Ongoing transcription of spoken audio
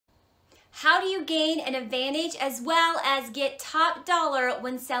How do you gain an advantage as well as get top dollar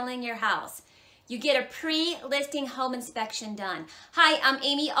when selling your house? You get a pre-listing home inspection done. Hi, I'm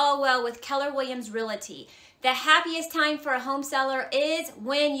Amy Allwell with Keller Williams Realty. The happiest time for a home seller is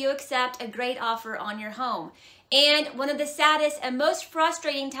when you accept a great offer on your home. And one of the saddest and most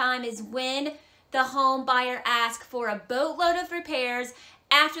frustrating time is when the home buyer asks for a boatload of repairs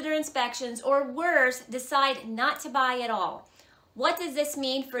after their inspections, or worse, decide not to buy at all. What does this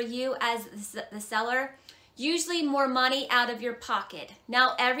mean for you as the seller? Usually more money out of your pocket.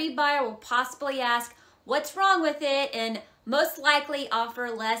 Now every buyer will possibly ask what's wrong with it and most likely offer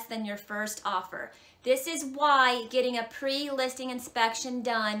less than your first offer. This is why getting a pre-listing inspection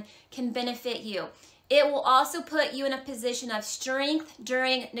done can benefit you. It will also put you in a position of strength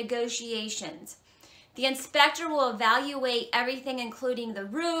during negotiations. The inspector will evaluate everything including the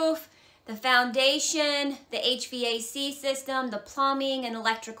roof, the foundation, the HVAC system, the plumbing, and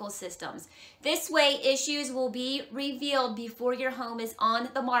electrical systems. This way, issues will be revealed before your home is on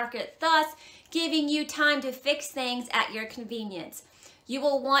the market, thus giving you time to fix things at your convenience. You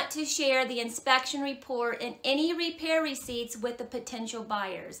will want to share the inspection report and any repair receipts with the potential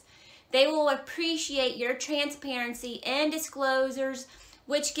buyers. They will appreciate your transparency and disclosures,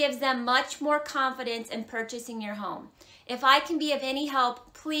 which gives them much more confidence in purchasing your home. If I can be of any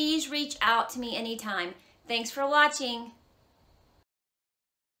help, please reach out to me anytime. Thanks for watching.